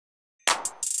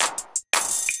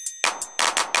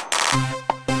The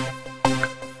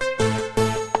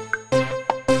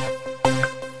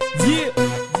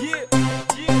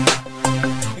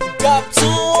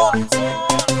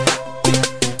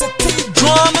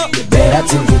better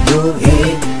thing to do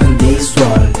here in this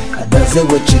world, doesn't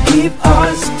what you give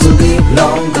us to live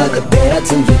longer. The better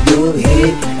thing to do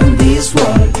here in this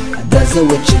world, doesn't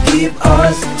what you give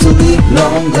us to live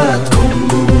longer.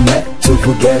 Ubumwe to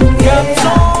forget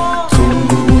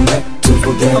Ubumwe to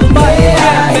forget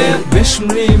benshi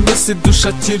muri iyi minsi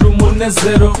dushakira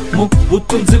umunezero mu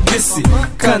butunzi bw'isi,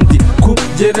 kandi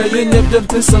kugerayo nyabyo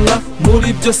twesana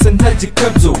muri byose nta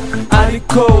gikabyo.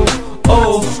 Ariko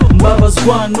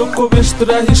mbabazwa nuko benshi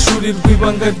turahishurirwa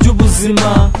ibanga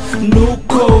ry'ubuzima,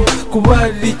 nuko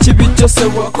kubarira ikibi cyose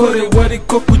wakorewe,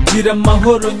 ariko kugira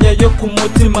amahoro nyayo ku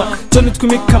mutima cyo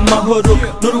nitwimika amahoro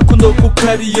n'urukundo kuko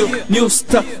ariyo niyo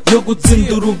sita yo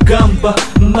gutsinda urugamba,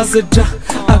 maze ja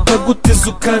akagutiza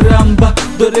ukaramba,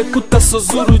 dore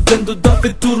kutasoza urugendo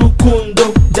udafite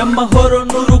urukundo. By'amahoro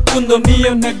n'urukundo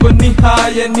niyo ntego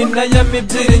nihaye, ni nayo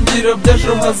ibyiringiro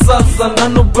by'ejo hazaza, nta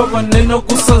n'ubwabone no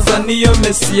gusaza niyo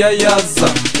mesiya yaza.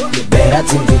 The better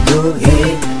thing to do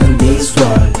here in this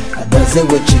world,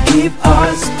 doesn't what you give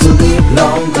us to live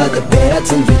longer. The better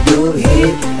thing to do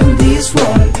here in this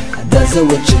world, doesn't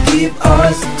what you give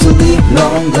us to live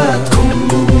longer.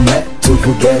 Ubumwe to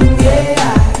forget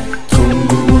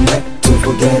Ubumwe to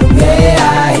forget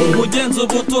mugenzi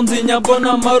ubutunzi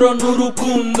nyabona amahoro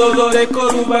n'urukundo, dore ko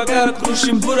rubagara kurusha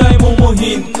imvura yo mu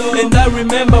muhindo. And I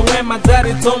remember when my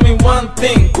daddy told me one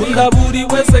thing, kunda buri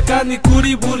wese kandi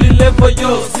kuri buri level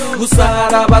yose, gusa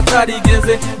hari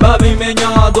abatarigeze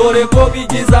babimenya, dore ko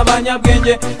bigize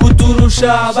abanyabwenge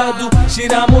kuturusha,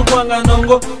 badushira mu rwangano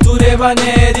ngo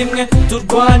turebane rimwe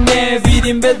turwane,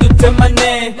 birimbe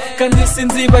dutemane, kandi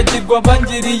sinzibagirwa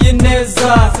bangiriye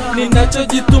neza, ni nacyo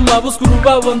gituma buswa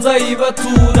urubabo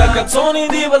nzayibatura. Gatoni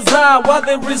ndibaza why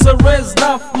there is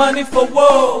enough money for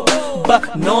war,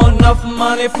 but not enough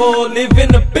money for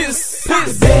living a peace.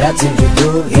 The better thing to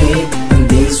do here in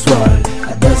this world,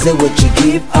 doesn't what you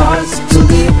give us to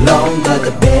live longer.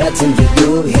 The better thing to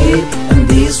do here in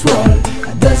this world,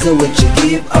 doesn't what you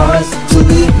give us to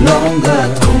live longer.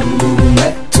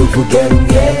 Ubumwe to forget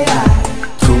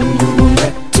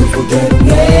Ubumwe to forget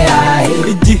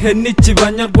igihe niki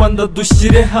banyarwanda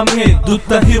dushyire hamwe,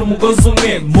 dutahira umugozi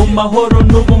umwe mu mahoro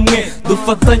n'ubumwe,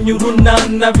 dufatanye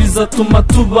urunana bizatuma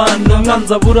tubana,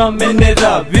 umwanzi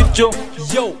buramenera, bityo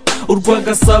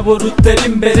urwagasabo rutera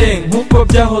imbere nk'uko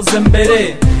byahoze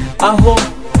mbere, aho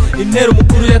intero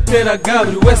umukuru yateraga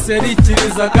buri wese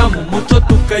yarikirizaga mu muco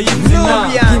tukayibyina.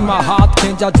 My heart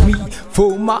can't judge me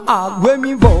for my art when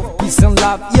we involve peace and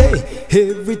love, yeah.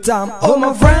 Every time, oh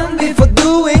my friend, before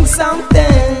doing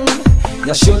something,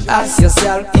 you should ask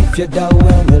yourself if you're the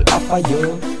one will offer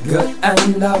you good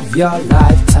end of your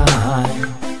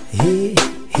lifetime. Hey,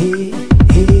 hey,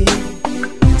 hey.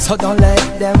 So don't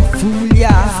let them fool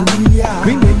ya.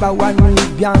 Remember what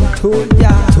Nubian told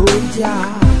ya.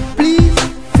 Please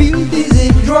feel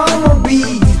dizzy drum or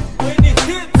beat,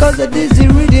 cause the dizzy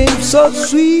rhythm so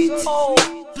sweet.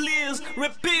 Please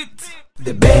repeat.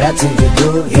 The better thing to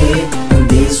do here in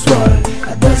this world,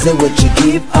 doesn't what you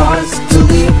give us to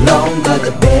live longer.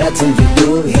 The better thing to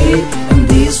do here in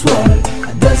this world,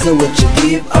 doesn't what you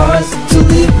give us to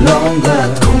live longer.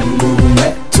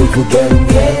 Ubumwe to forget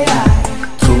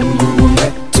Ubumwe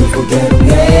to forget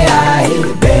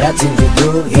The better thing to do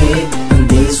here in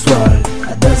this world,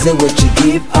 doesn't what you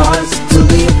give us to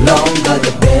live longer.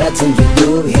 The better thing to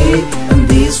do here in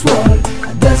this world,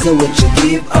 doesn't what you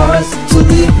give us to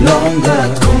live longer.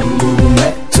 Ubumwe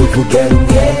to forget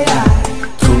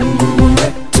Ubumwe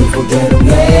to forget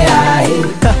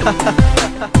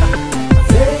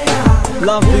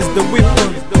Love is the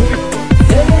weapon,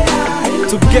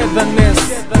 togetherness,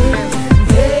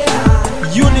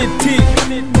 unity,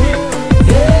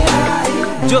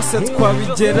 byose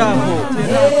twabigeraho.